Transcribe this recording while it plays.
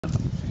Yeah,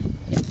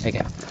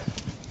 okay.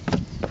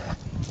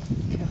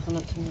 Careful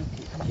not to knock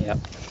it. Yep.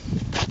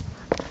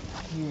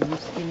 Yeah, you're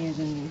skinnier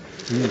than me.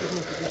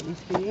 Significantly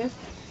skinnier.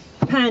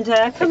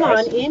 Panda, come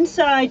on,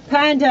 inside,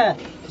 Panda!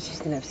 She's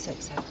going to have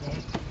sex out there.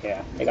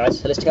 Yeah. Hey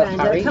guys, so let's check out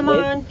Panda, Harry come with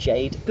on.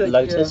 Jade, Good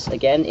Lotus, girl.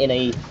 again in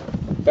a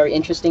very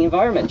interesting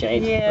environment,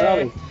 Jade.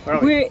 Yeah. Where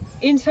are we? We're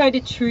inside a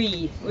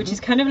tree, which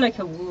is kind of like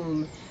a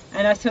womb.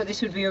 And I thought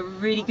this would be a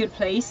really good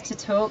place to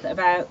talk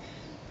about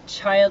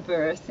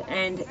childbirth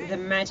and the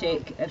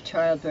magic of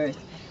childbirth.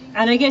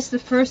 And I guess the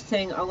first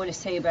thing I want to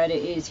say about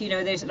it is, you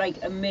know, there's like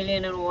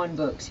 1,000,001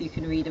 books you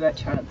can read about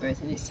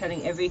childbirth, and it's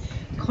telling every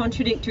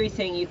contradictory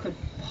thing you could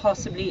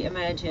possibly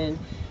imagine.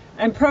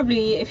 And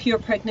probably if you're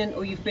pregnant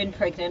or you've been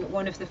pregnant,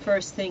 one of the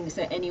first things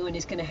that anyone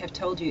is going to have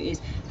told you is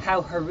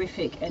how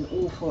horrific and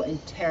awful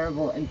and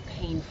terrible and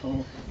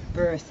painful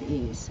birth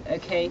is.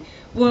 Okay,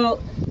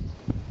 well,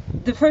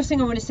 the first thing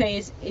I want to say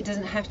is it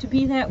doesn't have to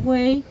be that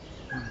way.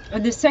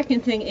 And the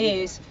second thing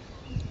is,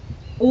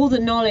 all the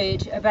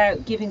knowledge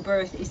about giving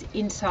birth is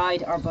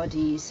inside our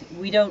bodies.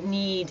 We don't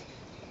need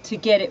to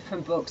get it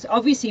from books.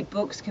 Obviously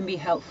books can be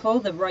helpful,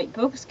 the right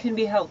books can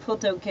be helpful,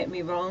 don't get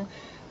me wrong,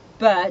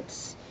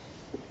 but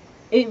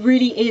it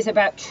really is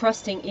about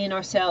trusting in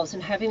ourselves,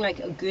 and having like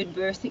a good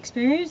birth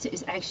experience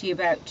is actually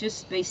about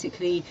just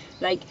basically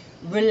like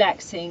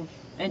relaxing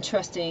and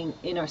trusting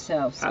in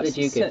ourselves. How did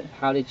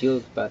your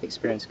birth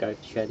experience go,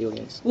 to share the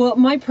audience? Well,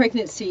 my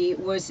pregnancy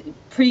was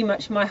pretty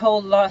much my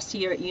whole last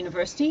year at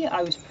university.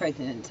 I was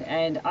pregnant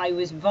and I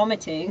was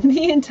vomiting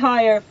the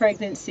entire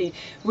pregnancy,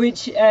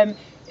 which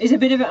is a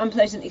bit of an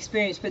unpleasant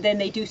experience, but then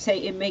they do say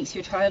it makes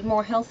your child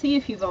more healthy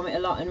if you vomit a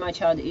lot, and my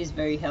child is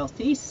very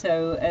healthy.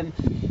 So,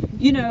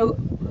 you know,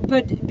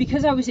 but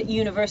because I was at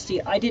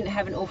university, I didn't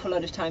have an awful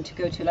lot of time to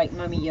go to like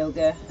mummy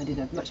yoga. I didn't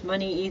have much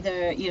money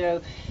either, you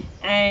know,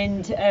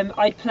 and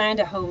I'd planned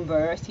a home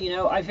birth, you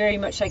know. I very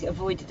much like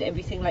avoided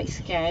everything like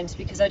scans,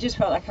 because I just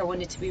felt like I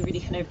wanted to be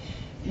really kind of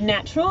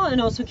natural, and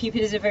also keep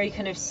it as a very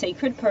kind of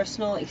sacred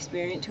personal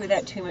experience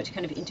without too much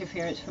kind of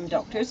interference from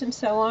doctors and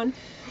so on,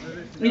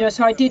 you know.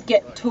 So I did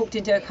get talked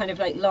into a kind of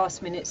like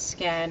last minute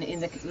scan in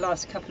the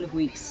last couple of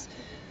weeks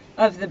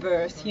of the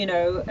birth, you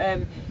know,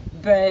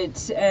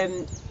 but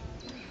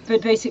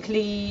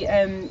basically,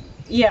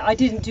 yeah, I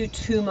didn't do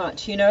too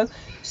much, you know.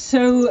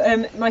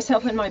 So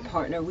myself and my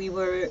partner, we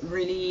were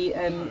really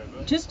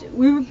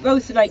we were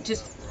both like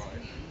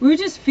we were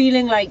just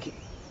feeling like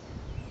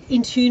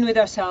in tune with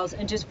ourselves,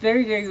 and just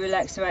very, very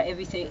relaxed about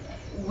everything,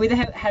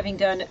 without having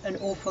done an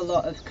awful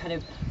lot of kind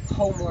of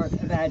homework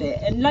about it.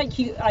 And like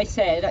I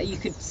said, you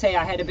could say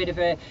I had a bit of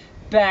a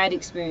bad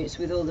experience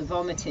with all the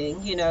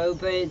vomiting, you know,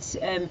 but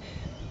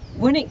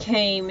when it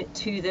came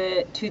to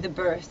the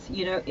birth,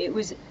 you know, it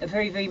was a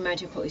very, very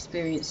magical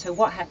experience. So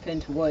what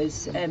happened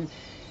was,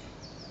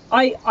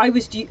 I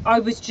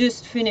was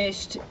just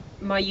finished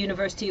my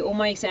university, all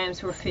my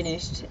exams were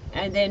finished,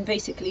 and then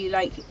basically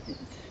like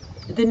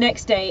the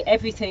next day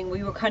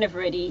we were kind of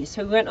ready.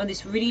 So we went on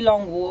this really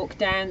long walk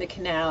down the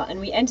canal, and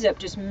we ended up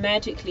just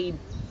magically,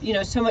 you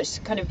know, so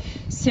much kind of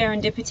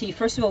serendipity.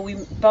 First of all, we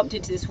bumped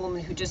into this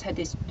woman who just had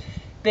this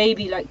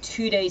baby like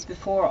 2 days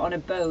before on a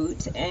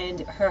boat, and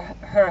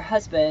her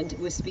husband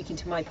was speaking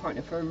to my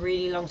partner for a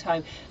really long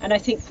time, and I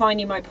think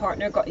finally my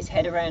partner got his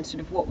head around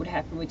sort of what would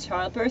happen with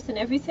childbirth and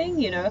everything,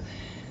 you know.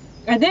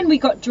 And then we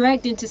got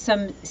dragged into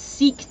some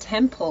Sikh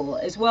temple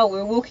as well. We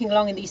were walking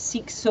along, and these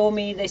Sikhs saw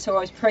me, they saw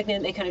I was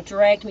pregnant, they kind of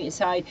dragged me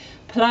inside,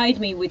 plied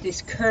me with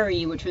this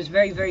curry, which was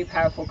very, very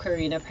powerful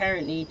curry, and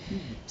apparently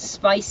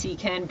spicy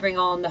can bring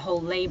on the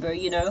whole labor,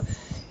 you know.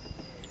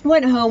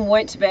 Went home,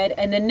 went to bed,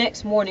 and the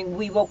next morning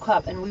we woke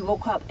up, and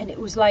it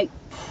was like,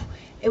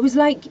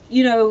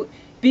 you know,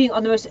 being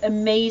on the most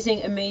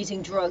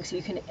amazing drugs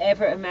you can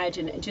ever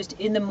imagine. Just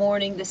in the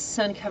morning, the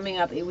sun coming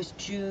up, it was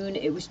June,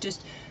 it was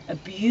just a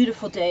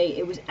beautiful day,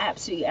 it was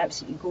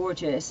absolutely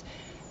gorgeous.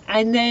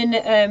 And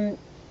then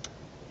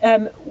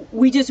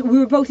we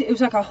were both, it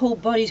was like our whole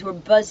bodies were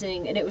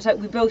buzzing, and it was like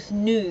we both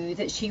knew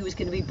that she was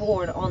going to be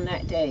born on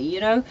that day, you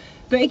know.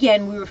 But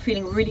again, we were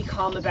feeling really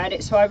calm about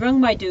it. So I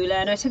rang my doula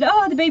and I said,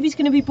 oh, the baby's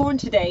going to be born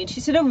today. And she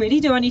said, oh really,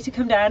 do I need to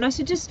come down? I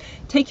said, just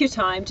take your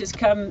time, just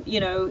come, you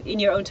know, in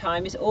your own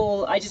time. It's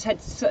all, I just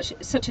had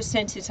such a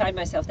sense inside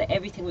myself that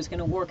everything was going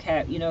to work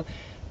out, you know,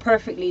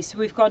 perfectly. So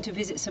we've gone to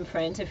visit some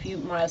friends a few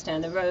miles down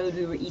the road.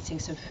 We were eating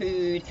some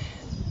food,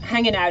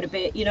 hanging out a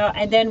bit, you know.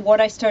 And then what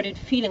I started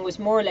feeling was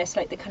more or less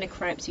like the kind of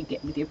cramps you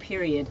get with your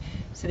period.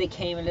 So they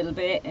came a little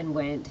bit and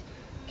went,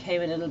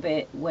 came a little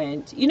bit,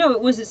 went, you know. It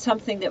wasn't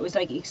something that was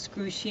like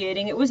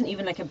excruciating, it wasn't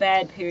even like a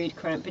bad period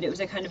cramp, but it was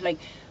a kind of like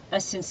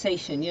a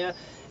sensation, you know.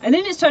 And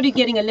then it started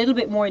getting a little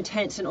bit more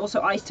intense, and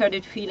also I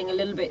started feeling a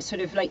little bit sort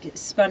of like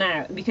spun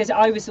out, because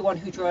I was the one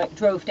who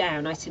drove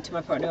down. I said to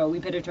my partner, oh, we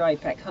better drive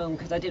back home,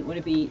 because I didn't want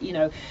to be, you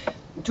know,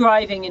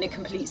 driving in a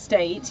complete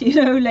state, you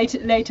know,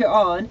 later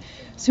on.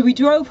 So we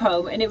drove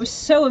home, and it was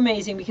so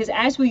amazing, because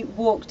as we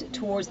walked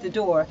towards the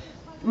door,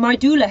 my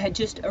doula had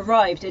just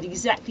arrived at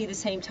exactly the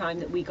same time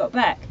that we got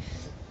back.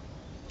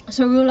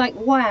 So we were like,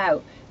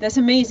 wow, that's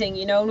amazing,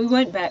 you know. And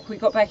we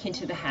got back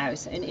into the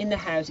house, and in the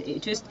house,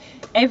 it just,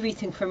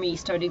 everything for me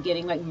started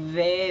getting like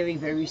very,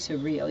 very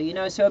surreal, you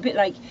know. So a bit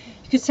like,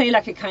 you could say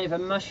like a kind of a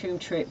mushroom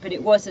trip, but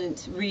it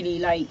wasn't really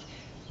like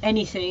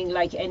anything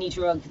like any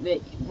drug that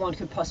one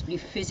could possibly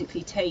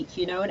physically take,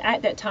 you know. And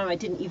at that time I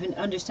didn't even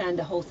understand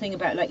the whole thing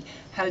about like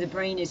how the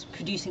brain is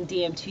producing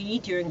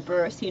DMT during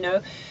birth, you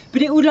know.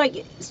 But it would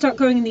like start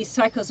going in these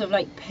cycles of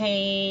like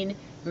pain,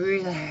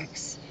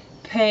 relax,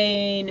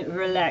 pain,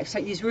 relax,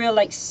 like these real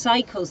like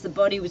cycles the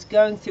body was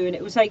going through. And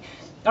it was like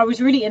I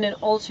was really in an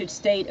altered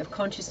state of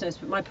consciousness,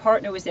 but my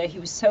partner was there. He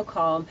was so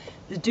calm.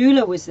 The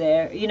doula was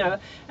there, you know.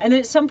 And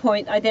then at some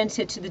point I then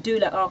said to the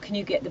doula, oh, can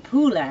you get the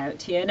pool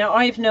out? Yeah. Now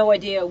I have no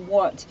idea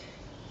what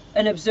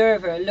an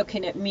observer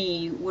looking at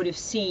me would have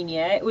seen.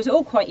 Yeah, it was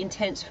all quite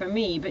intense for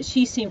me, but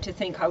she seemed to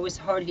think I was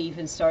hardly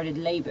even started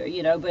labor,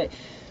 you know. But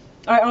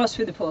I asked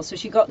for the pool, so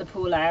she got the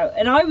pool out,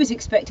 and I was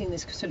expecting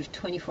this sort of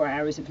 24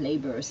 hours of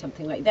labor or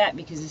something like that,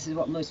 because this is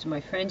what most of my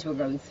friends were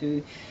going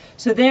through.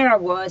 So there I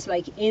was,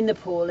 like in the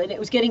pool, and it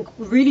was getting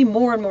really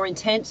more and more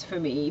intense for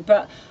me.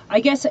 But I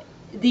guess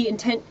the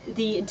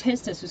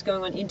intenseness was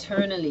going on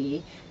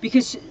internally,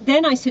 because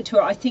then I said to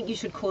her, I think you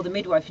should call the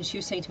midwife, and she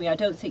was saying to me, I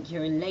don't think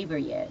you're in labor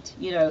yet,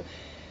 you know.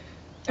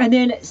 And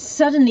then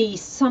suddenly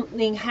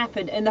something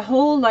happened, and the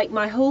whole, like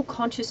my whole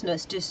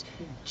consciousness just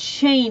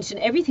changed, and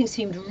everything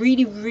seemed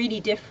really, really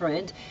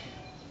different.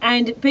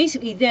 And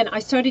basically then I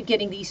started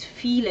getting these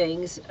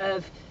feelings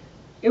of,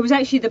 it was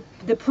actually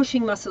the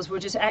pushing muscles were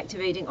just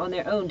activating on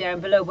their own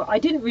down below, but I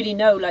didn't really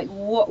know like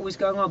what was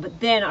going on. But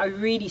then I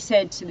really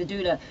said to the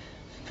doula,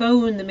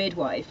 phone the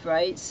midwife,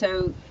 right?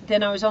 So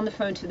then I was on the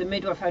phone to the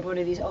midwife. I had one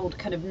of these old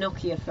kind of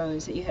Nokia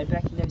phones that you had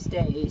back in those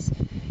days.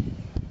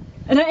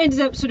 And I ended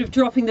up sort of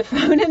dropping the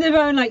phone, and the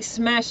phone like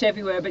smashed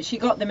everywhere, but she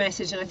got the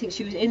message, and I think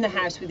she was in the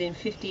house within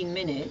 15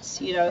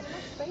 minutes, you know.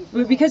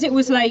 Because it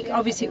was like,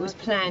 obviously it was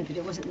planned, but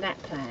it wasn't that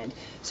planned.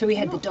 So we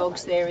had the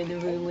dogs there in the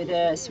room with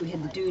us, we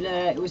had the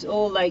doula, it was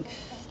all like,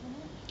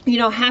 you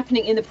know,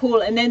 happening in the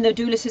pool. And then the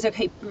doula says,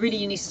 okay, really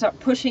you need to start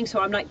pushing. So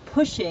I'm like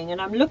pushing,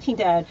 and I'm looking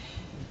down,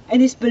 and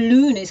this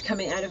balloon is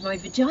coming out of my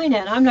vagina,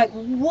 and I'm like,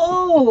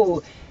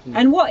 whoa.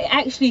 And what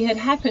actually had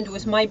happened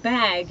was my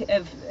bag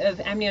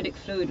of amniotic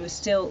fluid was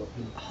still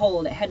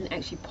whole. It hadn't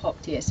actually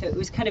popped yet, so it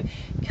was kind of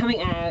coming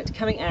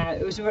out.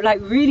 It was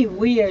like really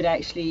weird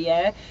actually,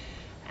 yeah.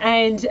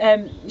 And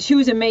she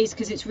was amazed,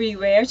 because it's really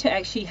rare to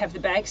actually have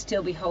the bag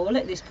still be whole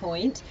at this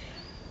point.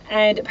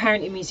 And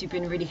apparently it means you've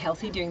been really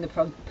healthy during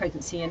the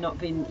pregnancy and not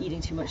been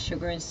eating too much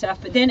sugar and stuff.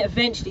 But then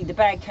eventually the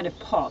bag kind of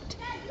popped,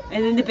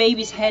 and then the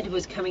baby's head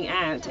was coming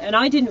out, and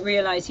I didn't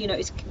realize, you know,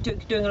 it's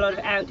doing a lot of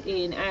out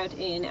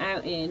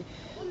in,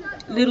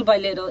 little by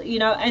little, you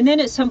know. And then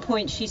at some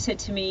point she said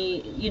to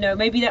me, you know,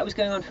 maybe that was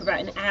going on for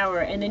about an hour,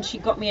 and then she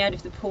got me out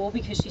of the pool,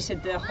 because she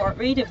said the heart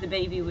rate of the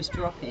baby was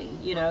dropping,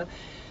 you know.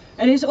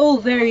 And it's all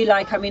very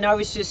like, I mean, I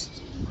was just,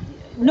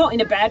 not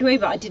in a bad way,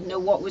 but I didn't know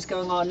what was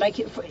going on. Like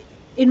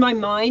in my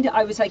mind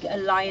I was like a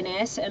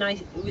lioness, and I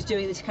was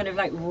doing this kind of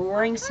like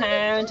roaring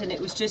sound, and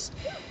it was just,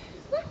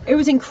 it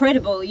was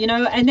incredible, you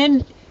know. And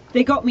then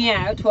they got me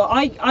out. Well,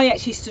 I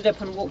actually stood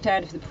up and walked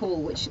out of the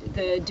pool, which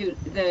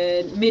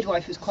the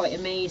midwife was quite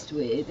amazed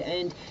with.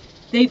 And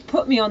they've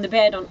put me on the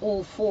bed on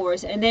all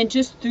fours, and then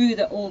just through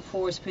the all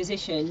fours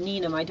position,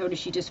 Nina, my daughter,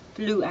 she just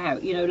flew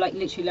out, you know, like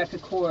literally like a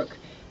cork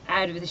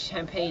out of the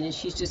champagne, and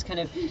she's just kind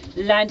of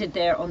landed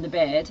there on the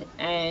bed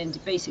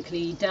and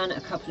basically done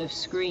a couple of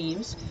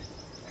screams.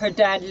 Her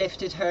dad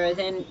lifted her,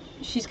 then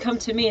she's come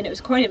to me, and it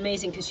was quite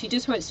amazing, because she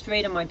just went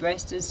straight on my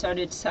breast and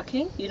started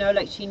sucking, you know,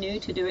 like she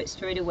knew to do it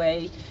straight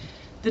away.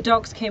 The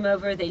dogs came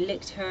over, they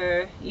licked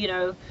her, you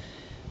know.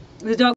 The dog